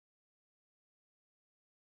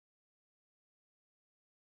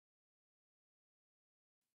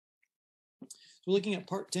So we're looking at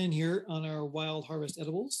part 10 here on our wild harvest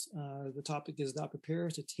edibles. The topic is thou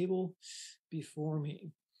preparest a table before me.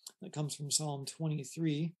 That comes from Psalm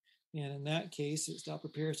 23. And in that case, it's thou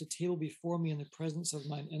preparest a table before me in the presence of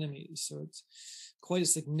mine enemies. So it's quite a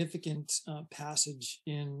significant passage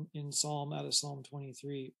in Psalm out of Psalm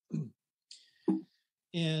 23.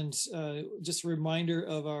 And just a reminder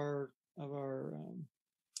of our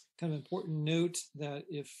kind of important note that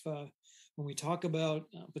if when we talk about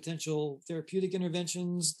potential therapeutic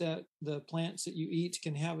interventions that the plants that you eat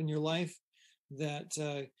can have in your life, that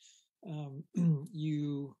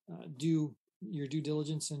you do your due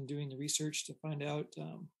diligence in doing the research to find out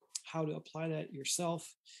how to apply that yourself,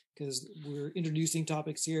 because we're introducing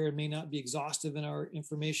topics here. It may not be exhaustive in our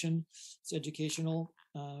information. It's educational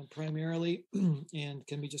primarily and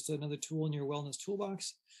can be just another tool in your wellness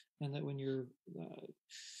toolbox. And that when you're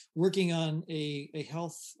working on a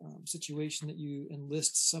health situation, that you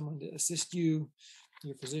enlist someone to assist you,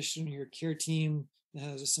 your physician, your care team that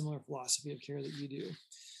has a similar philosophy of care that you do,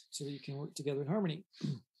 so that you can work together in harmony.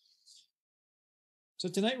 So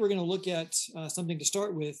tonight we're going to look at something to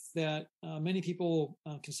start with that many people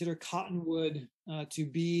consider cottonwood to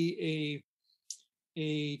be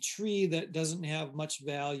a tree that doesn't have much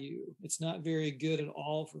value. It's not very good at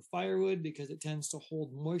all for firewood because it tends to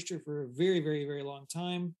hold moisture for a very, very, very long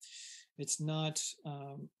time. It's not,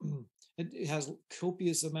 it has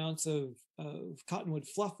copious amounts of cottonwood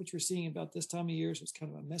fluff, which we're seeing about this time of year. So it's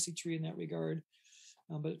kind of a messy tree in that regard.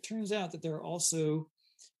 But it turns out that there are also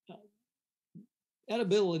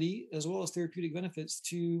edibility as well as therapeutic benefits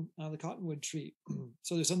to the cottonwood tree.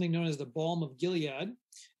 So there's something known as the balm of Gilead,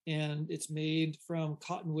 and it's made from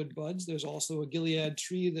cottonwood buds. There's also a Gilead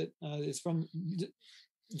tree that is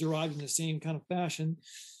derived in the same kind of fashion,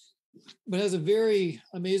 but has a very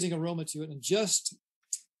amazing aroma to it. And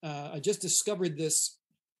I just discovered this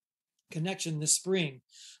connection this spring.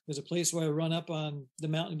 There's a place where I run up on the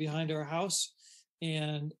mountain behind our house,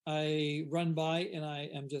 and I run by, and I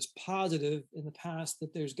am just positive in the past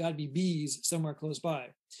that there's got to be bees somewhere close by,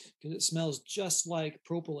 because it smells just like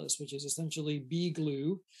propolis, which is essentially bee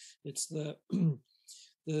glue. It's the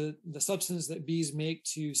substance that bees make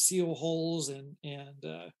to seal holes and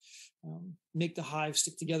make the hive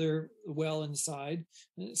stick together well inside.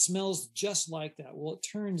 And it smells just like that. Well, it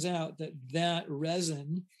turns out that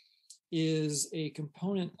resin is a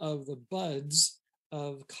component of the buds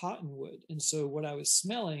of cottonwood. And so what I was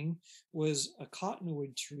smelling was a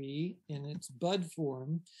cottonwood tree in its bud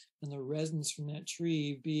form, and the resins from that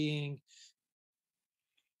tree being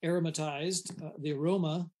aromatized. The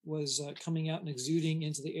aroma was coming out and exuding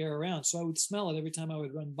into the air around. So I would smell it every time I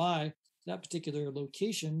would run by that particular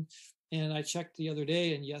location. And I checked the other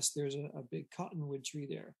day, and yes, there's a big cottonwood tree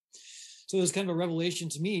there. So it was kind of a revelation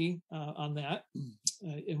to me on that.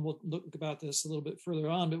 And we'll look about this a little bit further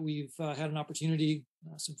on, but we've had an opportunity.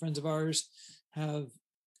 Some friends of ours have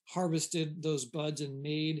harvested those buds and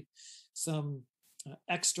made some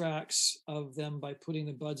extracts of them by putting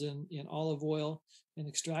the buds in olive oil and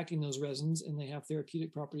extracting those resins, and they have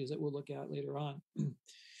therapeutic properties that we'll look at later on.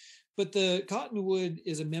 But the cottonwood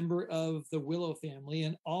is a member of the willow family,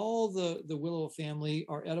 and all the willow family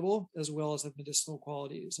are edible as well as have medicinal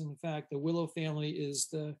qualities. And in fact, the willow family is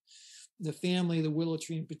the family, the willow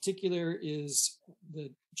tree in particular, is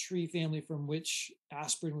the tree family from which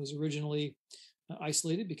aspirin was originally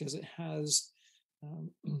isolated, because it has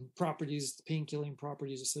properties, pain-killing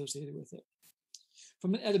properties associated with it.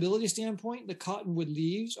 From an edibility standpoint, the cottonwood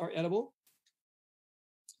leaves are edible.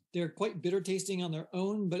 They're quite bitter tasting on their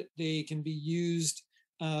own, but they can be used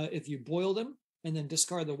if you boil them and then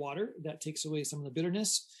discard the water. That takes away some of the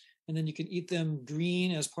bitterness. And then you can eat them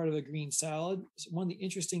green as part of a green salad. So one of the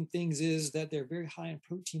interesting things is that they're very high in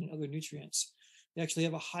protein and other nutrients. They actually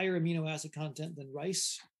have a higher amino acid content than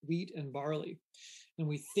rice, wheat, and barley. And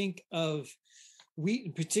we think of wheat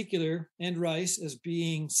in particular and rice as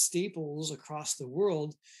being staples across the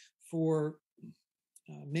world for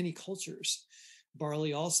many cultures.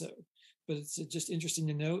 Barley also. But it's just interesting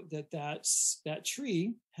to note that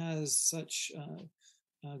tree has such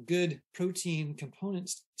good protein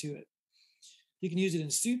components to it. You can use it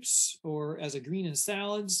in soups or as a green in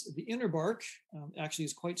salads. The inner bark actually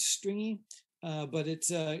is quite stringy, but it's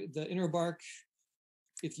the inner bark,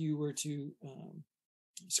 if you were to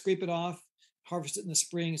scrape it off, harvest it in the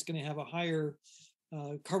spring, it's going to have a higher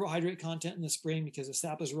carbohydrate content in the spring because the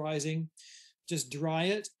sap is rising. Just dry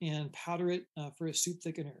it and powder it for a soup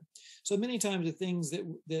thickener. So many times the things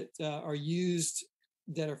that are used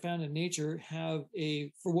that are found in nature have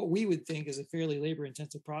for what we would think is a fairly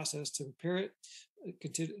labor-intensive process to prepare it,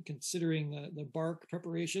 considering the bark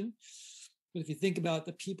preparation. But if you think about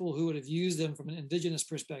the people who would have used them from an indigenous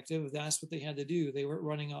perspective, that's what they had to do. They weren't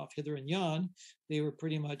running off hither and yon. They were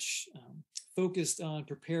pretty much focused on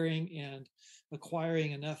preparing and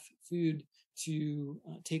acquiring enough food to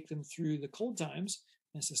take them through the cold times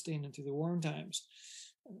and sustain them through the warm times.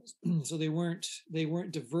 So they weren't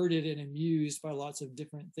diverted and amused by lots of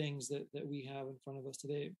different things that we have in front of us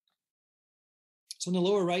today. So in the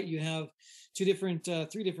lower right, you have three different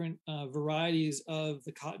varieties of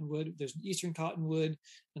the cottonwood. There's an eastern cottonwood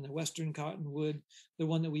and the western cottonwood. The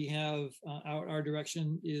one that we have out our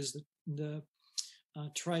direction is the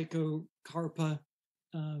Trichocarpa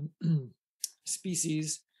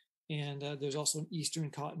species, and there's also an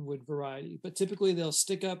eastern cottonwood variety. But typically they'll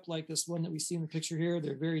stick up like this one that we see in the picture here.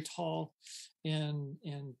 They're very tall and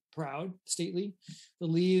proud, stately. The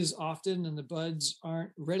leaves often and the buds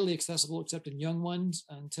aren't readily accessible except in young ones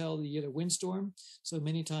until you get a windstorm. So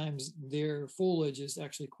many times their foliage is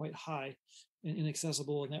actually quite high and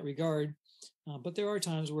inaccessible in that regard. But there are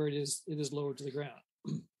times where it is lowered to the ground.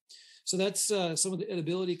 So that's some of the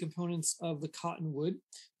edibility components of the cottonwood.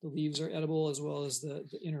 The leaves are edible as well as the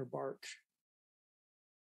inner bark.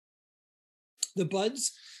 The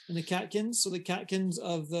buds and the catkins. So the catkins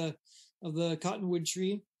of the cottonwood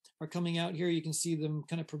tree are coming out here. You can see them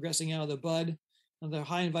kind of progressing out of the bud. And they're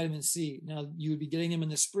high in vitamin C. Now you would be getting them in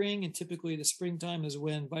the spring, and typically the springtime is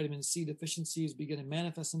when vitamin C deficiencies begin to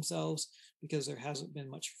manifest themselves because there hasn't been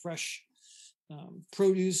much fresh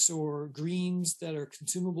produce or greens that are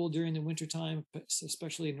consumable during the wintertime,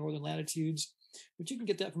 especially in northern latitudes. But you can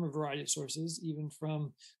get that from a variety of sources, even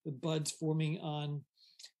from the buds forming on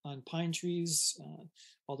pine trees,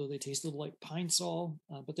 although they taste a little like pine sol.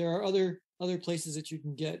 But there are other places that you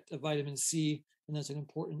can get a vitamin C, and that's an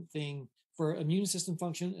important thing for immune system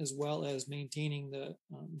function, as well as maintaining the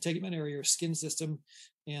integumentary or skin system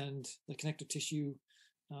and the connective tissue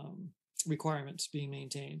requirements being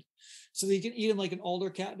maintained. So you can eat them like an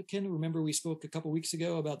alder catkin. Remember we spoke a couple weeks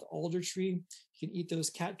ago about the alder tree. You can eat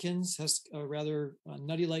those catkins, has a rather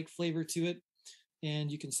nutty-like flavor to it,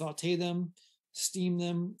 and you can saute them, steam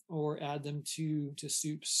them, or add them to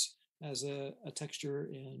soups as a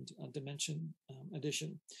texture and a dimension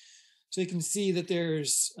addition. So you can see that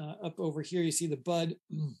there's up over here, you see the bud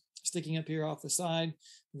sticking up here off the side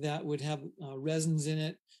that would have resins in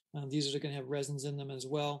it. These are going to have resins in them as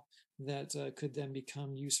well that could then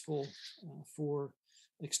become useful for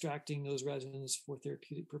extracting those resins for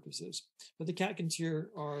therapeutic purposes. But the catkins here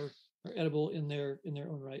are edible in their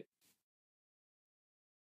own right.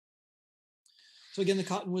 So again, the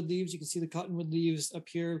cottonwood leaves, you can see the cottonwood leaves up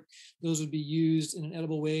here. Those would be used in an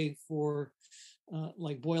edible way for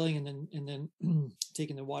like boiling and then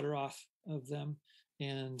taking the water off of them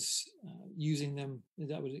and using them.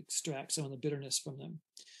 That would extract some of the bitterness from them.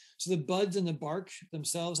 So the buds and the bark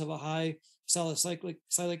themselves have a high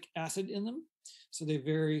salicylic acid in them. So they're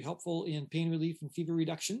very helpful in pain relief and fever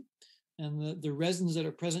reduction. And the resins that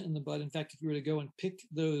are present in the bud, in fact, if you were to go and pick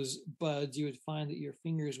those buds, you would find that your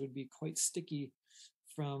fingers would be quite sticky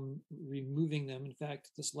from removing them. In fact,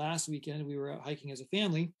 this last weekend, we were out hiking as a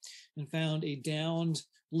family and found a downed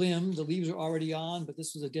limb. The leaves are already on, but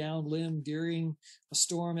this was a downed limb during a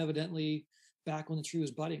storm, evidently back when the tree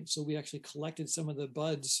was budding. So we actually collected some of the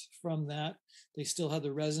buds from that. They still had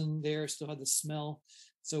the resin there, still had the smell.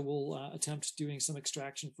 So we'll attempt doing some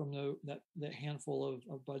extraction from that handful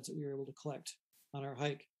of buds that we were able to collect on our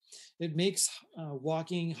hike. It makes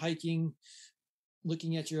walking, hiking,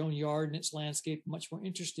 looking at your own yard and its landscape much more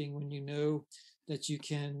interesting when you know that you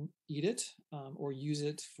can eat it or use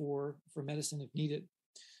it for medicine if needed.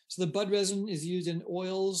 So the bud resin is used in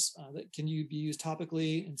oils that can be used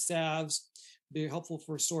topically in salves. Very helpful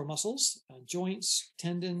for sore muscles, joints,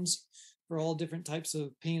 tendons, for all different types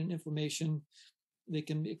of pain and inflammation. It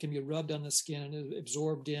can be rubbed on the skin and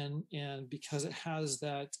absorbed in, and because it has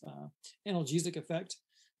that analgesic effect,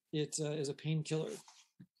 it is a painkiller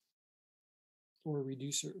or a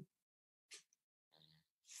reducer.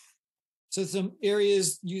 So some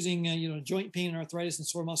areas using joint pain and arthritis and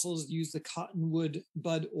sore muscles use the cottonwood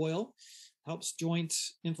bud oil. Helps joint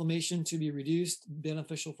inflammation to be reduced,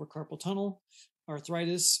 beneficial for carpal tunnel.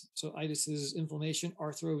 Arthritis, so itis is inflammation,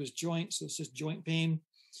 arthro is joint, so it's just joint pain.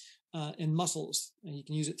 And muscles, and you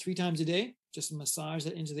can use it 3 times a day, just massage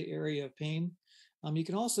that into the area of pain. You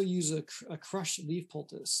can also use a crushed leaf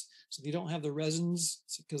poultice. So if you don't have the resins,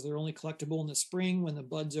 because they're only collectible in the spring when the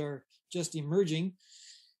buds are just emerging,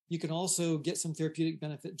 you can also get some therapeutic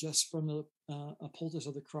benefit just from a poultice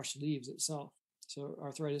of the crushed leaves itself. So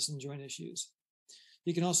arthritis and joint issues.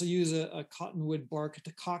 You can also use a cottonwood bark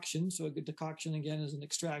decoction. So a good decoction, again, is an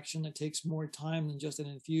extraction that takes more time than just an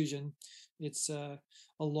infusion. It's a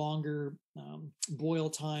longer boil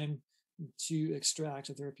time to extract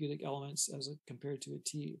the therapeutic elements as compared to a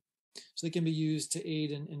tea. So they can be used to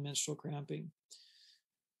aid in menstrual cramping.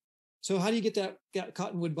 So how do you get that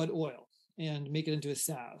cottonwood bud oil and make it into a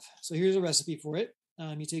salve? So here's a recipe for it.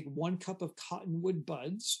 You take 1 cup of cottonwood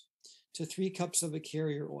buds to 3 cups of a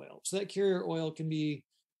carrier oil. So that carrier oil can be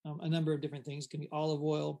a number of different things. It can be olive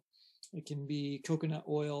oil. It can be coconut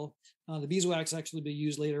oil. The beeswax actually be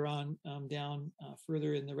used later on down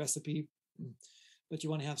further in the recipe, but you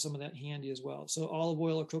want to have some of that handy as well. So olive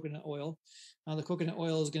oil or coconut oil. The coconut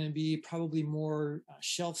oil is going to be probably more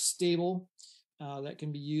shelf stable. That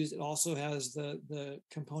can be used. It also has the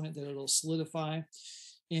component that it'll solidify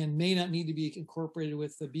and may not need to be incorporated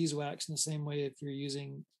with the beeswax in the same way if you're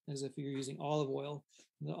using olive oil.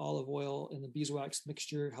 The olive oil and the beeswax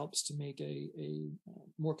mixture helps to make a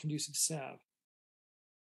more conducive salve.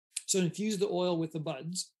 So infuse the oil with the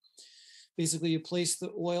buds. Basically, you place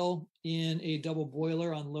the oil in a double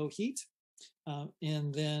boiler on low heat,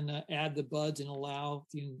 and then add the buds and allow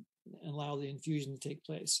the infusion to take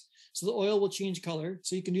place. So the oil will change color.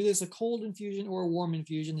 So you can do this a cold infusion or a warm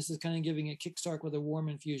infusion. This is kind of giving a kickstart with a warm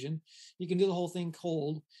infusion. You can do the whole thing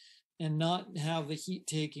cold and not have the heat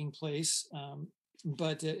taking place,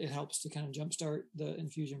 but it helps to kind of jumpstart the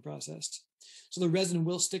infusion process. So the resin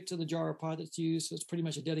will stick to the jar or pot that's used. So it's pretty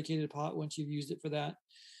much a dedicated pot once you've used it for that.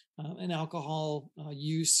 And alcohol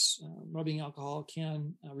use, rubbing alcohol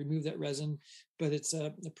can remove that resin, but it's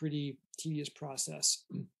a pretty tedious process.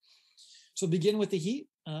 So begin with the heat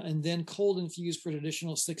and then cold infuse for an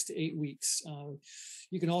additional 6 to 8 weeks.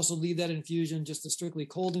 You can also leave that infusion just a strictly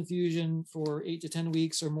cold infusion for 8 to 10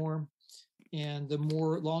 weeks or more. And the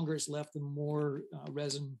more longer it's left, the more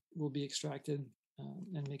resin will be extracted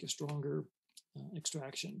and make a stronger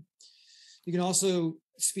extraction. You can also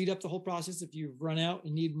speed up the whole process if you've run out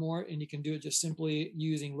and need more, and you can do it just simply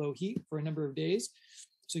using low heat for a number of days.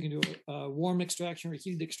 So you can do a warm extraction or a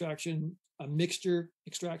heated extraction, a mixture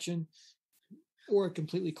extraction, or a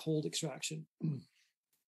completely cold extraction.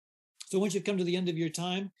 So once you've come to the end of your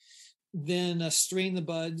time, then strain the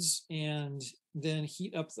buds and then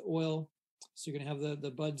heat up the oil. So you're going to have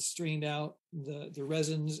the buds strained out, the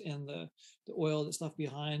resins and the oil that's left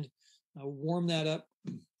behind. Warm that up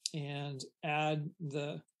and add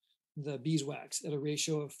the beeswax at a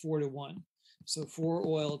ratio of 4 to 1. So 4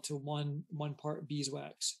 oil to 1 part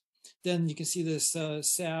beeswax. Then you can see this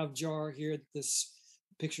salve jar here, this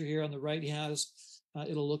picture here on the right has.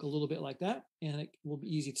 It'll look a little bit like that, and it will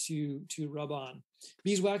be easy to rub on.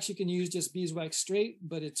 Beeswax, you can use just beeswax straight,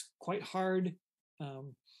 but it's quite hard,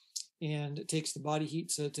 and it takes the body heat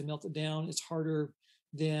to melt it down. It's harder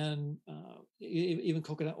than even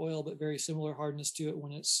coconut oil, but very similar hardness to it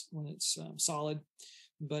when it's solid.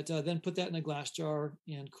 But then put that in a glass jar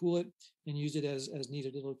and cool it and use it as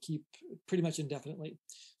needed. It'll keep pretty much indefinitely.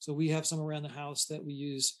 So we have some around the house that we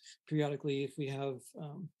use periodically if we have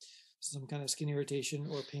some kind of skin irritation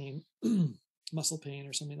or pain, muscle pain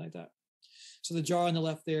or something like that. So the jar on the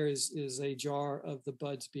left there is a jar of the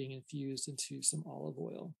buds being infused into some olive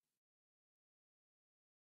oil.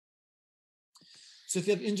 So if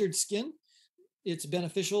you have injured skin, it's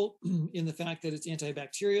beneficial in the fact that it's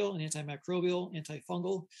antibacterial and antimicrobial,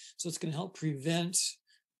 antifungal. So it's going to help prevent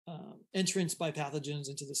entrance by pathogens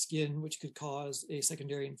into the skin, which could cause a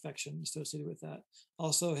secondary infection associated with that.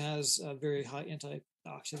 Also has very high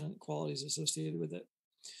antioxidant qualities associated with it.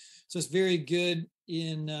 So it's very good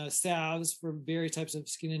in salves for various types of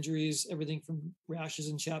skin injuries, everything from rashes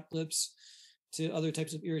and chapped lips to other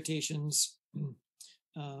types of irritations,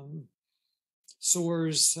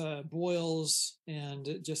 sores, boils,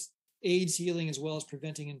 and just aids healing as well as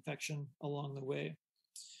preventing infection along the way.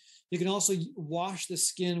 You can also wash the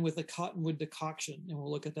skin with a cottonwood decoction, and we'll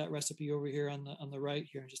look at that recipe over here on the right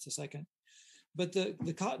here in just a second. But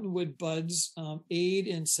the cottonwood buds aid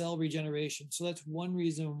in cell regeneration. So that's one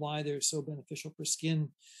reason why they're so beneficial for skin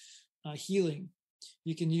healing.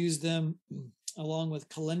 You can use them along with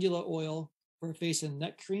calendula oil for a face and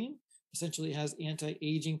neck cream. Essentially, it has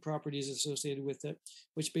anti-aging properties associated with it,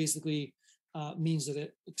 which basically means that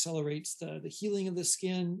it accelerates the healing of the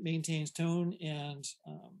skin, maintains tone and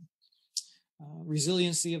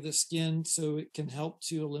resiliency of the skin, so it can help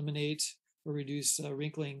to eliminate or reduce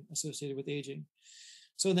wrinkling associated with aging.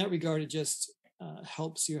 So in that regard, it just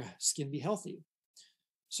helps your skin be healthy.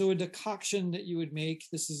 So a decoction that you would make,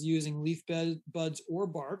 this is using leaf buds or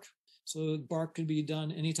bark. So bark could be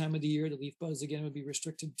done any time of the year. The leaf buds, again, would be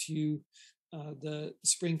restricted to the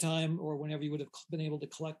springtime or whenever you would have been able to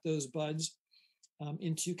collect those buds.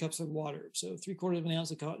 in 2 cups of water. So 3/4 of an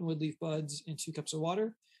ounce of cottonwood leaf buds in 2 cups of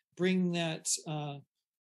water. Bring that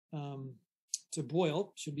to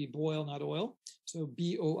boil. Should be boil, not oil. So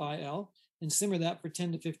BOIL, and simmer that for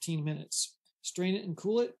 10 to 15 minutes. Strain it and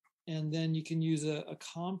cool it, and then you can use a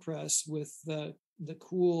compress with the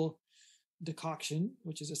cool decoction,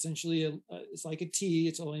 which is essentially it's like a tea.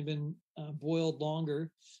 It's only been boiled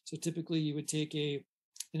longer. So typically you would take in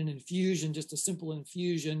an infusion, just a simple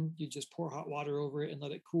infusion, you just pour hot water over it and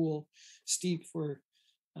let it cool, steep for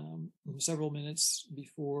several minutes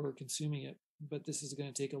before consuming it. But this is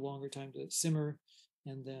going to take a longer time to simmer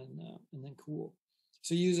and then cool.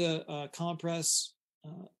 So use a compress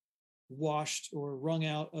washed or wrung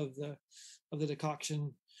out of the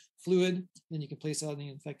decoction fluid. Then you can place it on the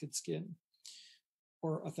infected skin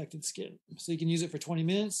or affected skin. So you can use it for 20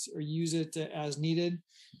 minutes or use it as needed.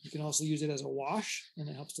 You can also use it as a wash, and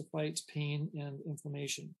it helps to fight pain and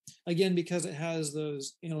inflammation. Again, because it has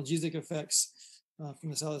those analgesic effects from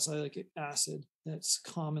the salicylic acid that's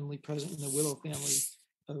commonly present in the willow family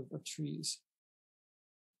of trees.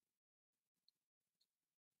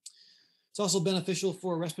 It's also beneficial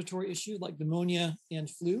for respiratory issues like pneumonia and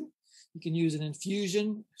flu. You can use an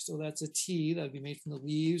infusion, so that's a tea that would be made from the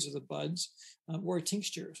leaves or the buds, or a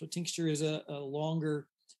tincture. So tincture is a longer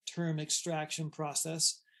term extraction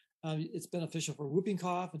process. It's beneficial for whooping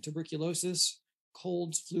cough and tuberculosis,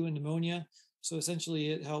 colds, flu, and pneumonia. So essentially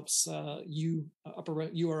it helps upper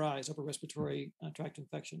URIs, upper respiratory tract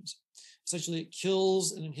infections. Essentially it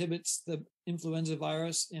kills and inhibits the influenza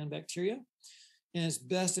virus and bacteria. And it's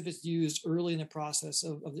best if it's used early in the process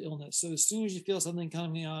of the illness. So as soon as you feel something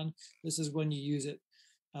coming on, this is when you use it.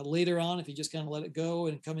 Later on, if you just kind of let it go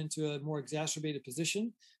and come into a more exacerbated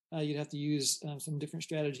position, you'd have to use some different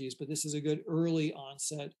strategies. But this is a good early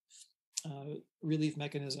onset relief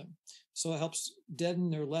mechanism. So it helps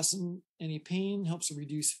deaden or lessen any pain, helps to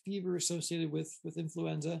reduce fever associated with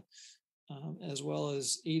influenza, as well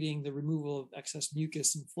as aiding the removal of excess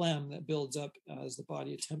mucus and phlegm that builds up as the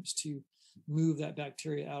body attempts to move that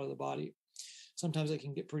bacteria out of the body. Sometimes it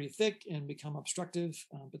can get pretty thick and become obstructive,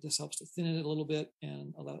 but this helps to thin it a little bit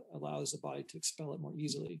and allows the body to expel it more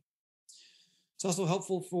easily. It's also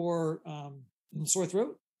helpful for sore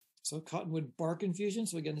throat. So cottonwood bark infusion.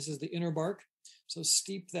 So again, this is the inner bark. So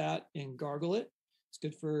steep that and gargle it. It's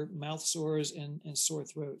good for mouth sores and sore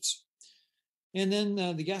throats. And then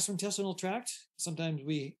the gastrointestinal tract. Sometimes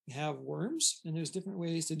we have worms, and there's different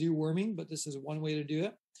ways to do worming, but this is one way to do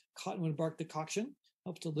it. Cottonwood bark decoction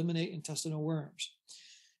helps to eliminate intestinal worms.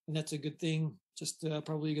 And that's a good thing, just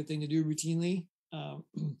probably a good thing to do routinely,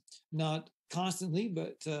 not constantly,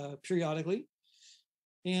 but periodically.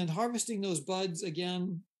 And harvesting those buds,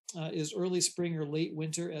 again, is early spring or late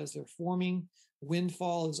winter as they're forming.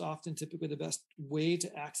 Windfall is often typically the best way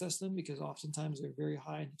to access them because oftentimes they're very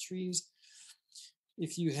high in the trees.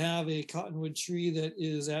 If you have a cottonwood tree that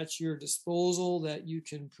is at your disposal that you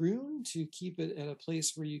can prune to keep it at a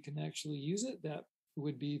place where you can actually use it, that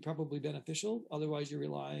would be probably beneficial. Otherwise, you're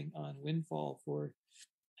relying on windfall for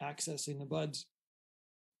accessing the buds.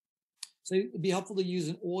 So it'd be helpful to use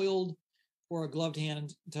an oiled or a gloved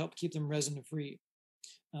hand to help keep them resin free.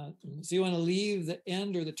 So you want to leave the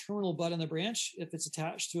end or the terminal bud on the branch if it's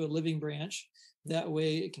attached to a living branch. That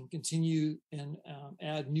way it can continue and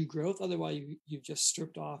add new growth. Otherwise, you've just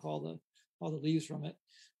stripped off all the leaves from it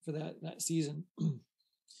for that season.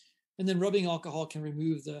 And then rubbing alcohol can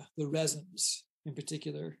remove the resins in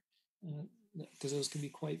particular, because those can be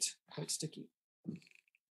quite sticky.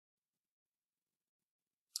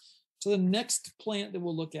 So the next plant that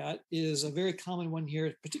we'll look at is a very common one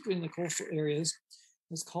here, particularly in the coastal areas.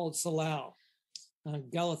 It's called Salal,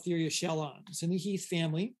 Gaultheria shallon. It's in the heath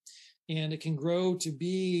family, and it can grow to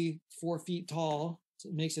be 4 feet tall. So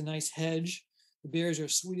it makes a nice hedge. The berries are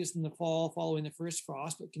sweetest in the fall following the first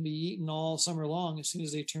frost, but can be eaten all summer long as soon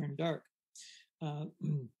as they turn dark.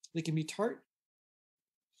 They can be tart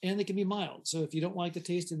and they can be mild. So if you don't like the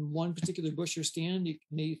taste in one particular bush or stand, you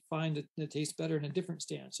may find that they taste better in a different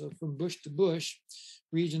stand. So from bush to bush,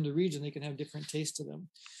 region to region, they can have different tastes to them.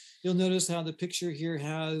 You'll notice how the picture here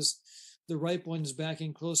has the ripe ones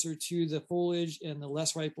backing closer to the foliage and the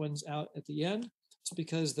less ripe ones out at the end. It's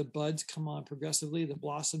because the buds come on progressively. The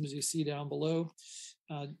blossoms you see down below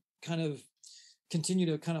kind of continue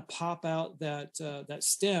to kind of pop out that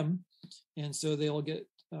stem. And so they'll get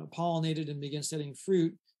pollinated and begin setting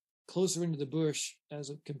fruit closer into the bush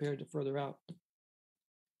as compared to further out.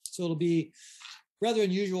 So it'll be rather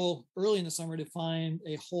unusual early in the summer to find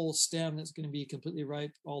a whole stem that's going to be completely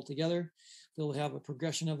ripe altogether. They'll have a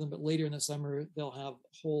progression of them, but later in the summer, they'll have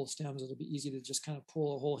whole stems. It'll be easy to just kind of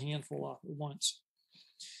pull a whole handful off at once.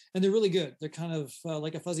 And they're really good. They're kind of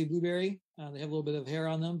like a fuzzy blueberry. They have a little bit of hair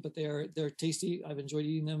on them, but they're tasty. I've enjoyed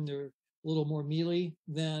eating them. They're a little more mealy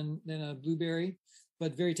than a blueberry,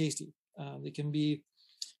 but very tasty. They can be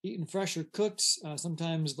eaten fresh or cooked.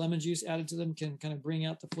 Sometimes lemon juice added to them can kind of bring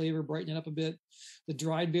out the flavor, brighten it up a bit. The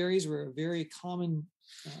dried berries were a very common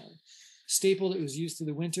staple that was used through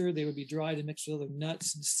the winter. They would be dried and mixed with other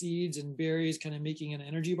nuts and seeds and berries, kind of making an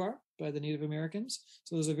energy bar by the Native Americans.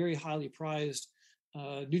 So it was a very highly prized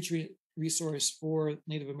nutrient resource for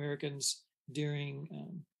Native Americans during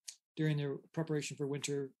their preparation for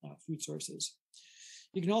winter food sources.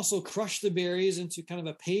 You can also crush the berries into kind of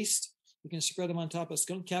a paste. You can spread them on top of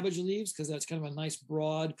skunk cabbage leaves because that's kind of a nice,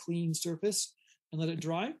 broad, clean surface, and let it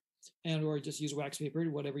dry, and or just use wax paper,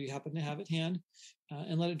 whatever you happen to have at hand,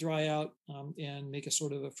 and let it dry out and make a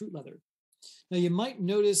sort of a fruit leather. Now you might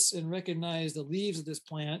notice and recognize the leaves of this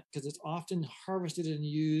plant because it's often harvested and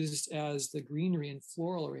used as the greenery in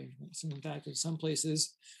floral arrangements. And in fact, in some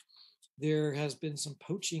places, there has been some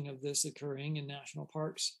poaching of this occurring in national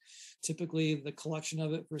parks. Typically, the collection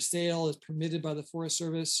of it for sale is permitted by the Forest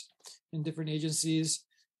Service and different agencies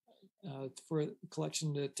for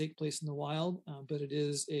collection to take place in the wild, but it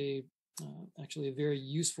is actually a very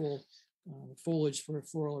useful foliage for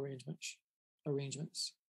floral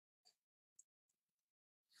arrangements.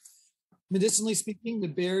 Medicinally speaking, the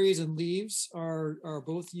berries and leaves are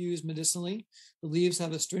both used medicinally. The leaves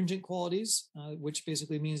have astringent qualities, which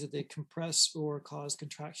basically means that they compress or cause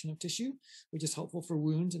contraction of tissue, which is helpful for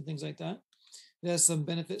wounds and things like that. It has some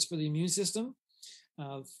benefits for the immune system,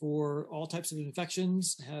 for all types of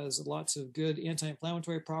infections. It has lots of good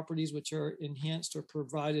anti-inflammatory properties, which are enhanced or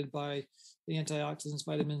provided by the antioxidants,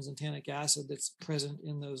 vitamins, and tannic acid that's present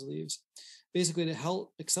in those leaves. Basically, it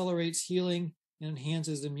accelerates healing and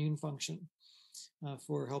enhances immune function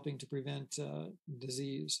for helping to prevent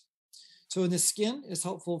disease. So in the skin, it's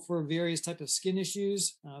helpful for various types of skin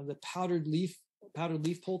issues. The powdered leaf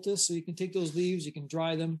poultice. So you can take those leaves, you can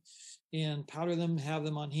dry them and powder them, have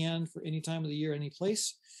them on hand for any time of the year, any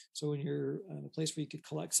place. So when you're in a place where you could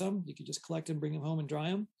collect some, you could just collect them, bring them home and dry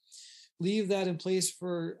them. Leave that in place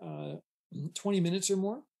for 20 minutes or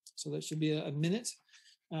more. So that should be a minute.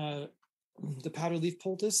 The powder leaf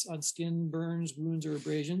poultice on skin burns, wounds, or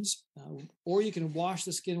abrasions. Or you can wash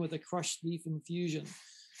the skin with a crushed leaf infusion.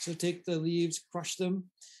 So take the leaves, crush them.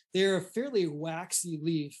 They're a fairly waxy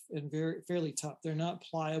leaf and fairly tough. They're not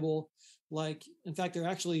pliable. In fact, they're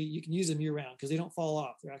actually, you can use them year round because they don't fall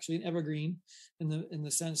off. They're actually an evergreen in the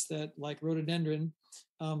sense that, like rhododendron,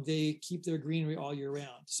 they keep their greenery all year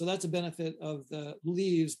round. So that's a benefit of the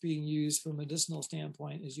leaves being used from a medicinal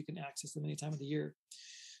standpoint, is you can access them any time of the year.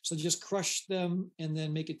 So just crush them and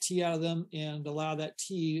then make a tea out of them and allow that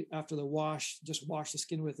tea after the wash, just wash the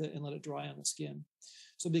skin with it and let it dry on the skin.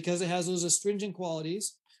 So because it has those astringent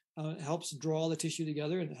qualities, it helps draw the tissue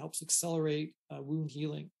together and it helps accelerate wound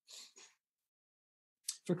healing.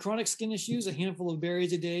 For chronic skin issues, a handful of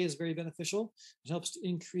berries a day is very beneficial. It helps to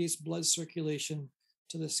increase blood circulation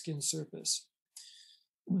to the skin surface.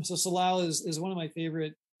 So salal is one of my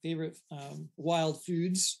favorite wild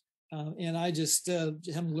foods. And I just am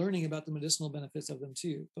learning about the medicinal benefits of them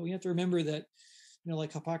too. But we have to remember that,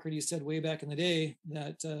 like Hippocrates said way back in the day,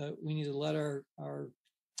 that we need to let our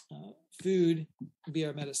food be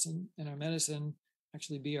our medicine, and our medicine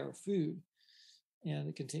actually be our food. And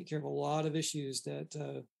it can take care of a lot of issues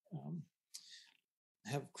that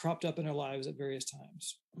have cropped up in our lives at various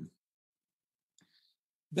times.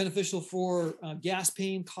 Beneficial for gas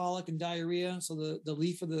pain, colic, and diarrhea. So the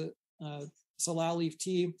leaf of the salal leaf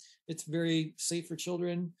tea, it's very safe for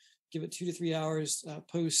children. Give it 2 to 3 hours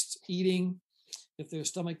post eating. If there's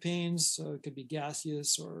stomach pains, so it could be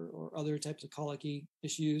gaseous or other types of colicky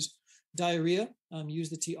issues. Diarrhea,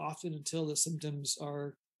 use the tea often until the symptoms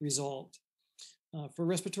are resolved. For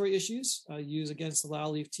respiratory issues, use again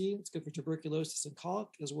salal leaf tea. It's good for tuberculosis and colic,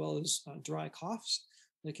 as well as dry coughs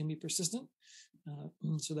that can be persistent.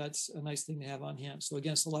 So that's a nice thing to have on hand. So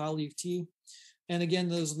again, salal leaf tea. And again,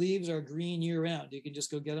 those leaves are green year round. You can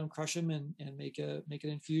just go get them, crush them, and make an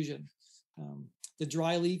infusion. The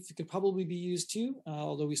dry leaf could probably be used too,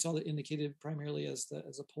 although we saw that indicated primarily as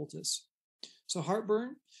a poultice. So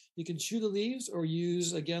heartburn, you can chew the leaves or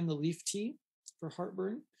use, again, the leaf tea for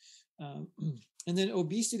heartburn. And then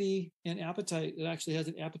obesity and appetite, it actually has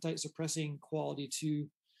an appetite suppressing quality to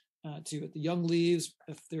it. The young leaves,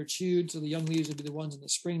 if they're chewed, so the young leaves would be the ones in the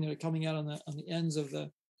spring that are coming out on the ends of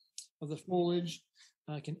the foliage,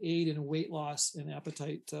 can aid in weight loss and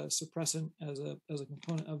appetite suppressant as a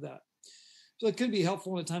component of that. So it could be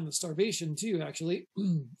helpful in a time of starvation too, actually,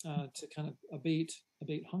 to kind of abate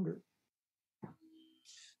hunger.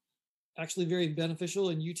 actually very beneficial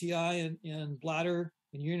in UTI and bladder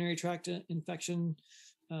and urinary tract infection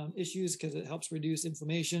issues because it helps reduce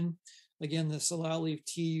inflammation. Again, the salal leaf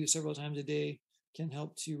tea used several times a day can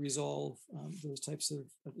help to resolve those types of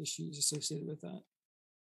issues associated with that.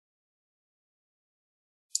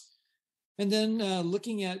 And then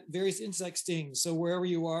looking at various insect stings. So wherever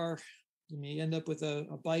you are, you may end up with a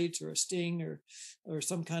bite or a sting or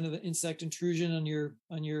some kind of an insect intrusion on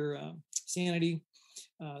your sanity.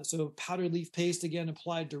 So powdered leaf paste, again,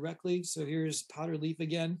 applied directly. So here's powdered leaf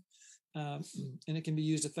again. And it can be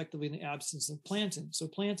used effectively in the absence of plantain. So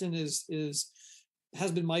plantain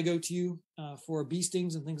has been my go-to for bee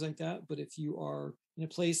stings and things like that. But if you are in a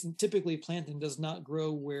place, and typically plantain does not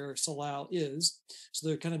grow where salal is, so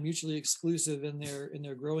they're kind of mutually exclusive in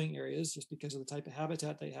their growing areas just because of the type of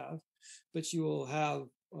habitat they have. But you will have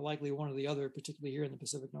likely one or the other, particularly here in the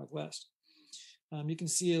Pacific Northwest. You can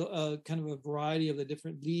see a kind of a variety of the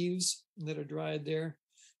different leaves that are dried there,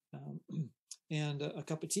 and a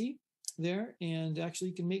cup of tea there. And actually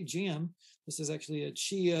you can make jam. This is actually a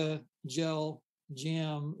chia gel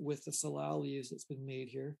jam with the salal leaves that's been made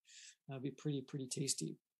here. It'll be pretty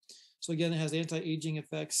tasty. So again, it has anti-aging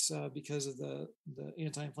effects because of the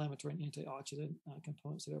anti-inflammatory and antioxidant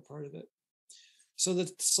components that are part of it. So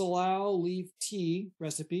the salal leaf tea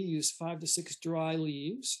recipe used 5 to 6 dry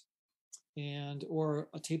leaves or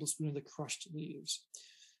a tablespoon of the crushed leaves.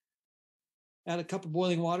 Add a cup of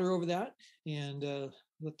boiling water over that and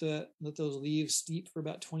let those leaves steep for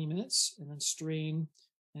about 20 minutes and then strain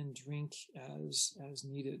and drink as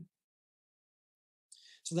needed.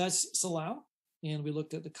 So that's salal. And we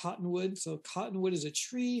looked at the cottonwood. So cottonwood is a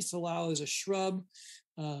tree, salal is a shrub.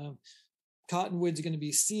 Cottonwood is going to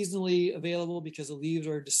be seasonally available because the leaves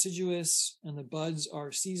are deciduous and the buds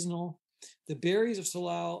are seasonal. The berries of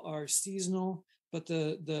salal are seasonal, but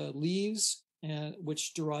the leaves,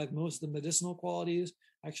 which derive most of the medicinal qualities,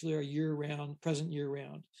 actually are year-round, present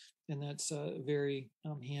year-round. And that's a very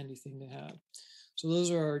handy thing to have. So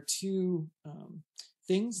those are our two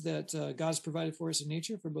things that God's provided for us in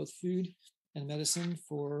nature for both food and medicine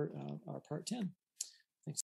for our part 10.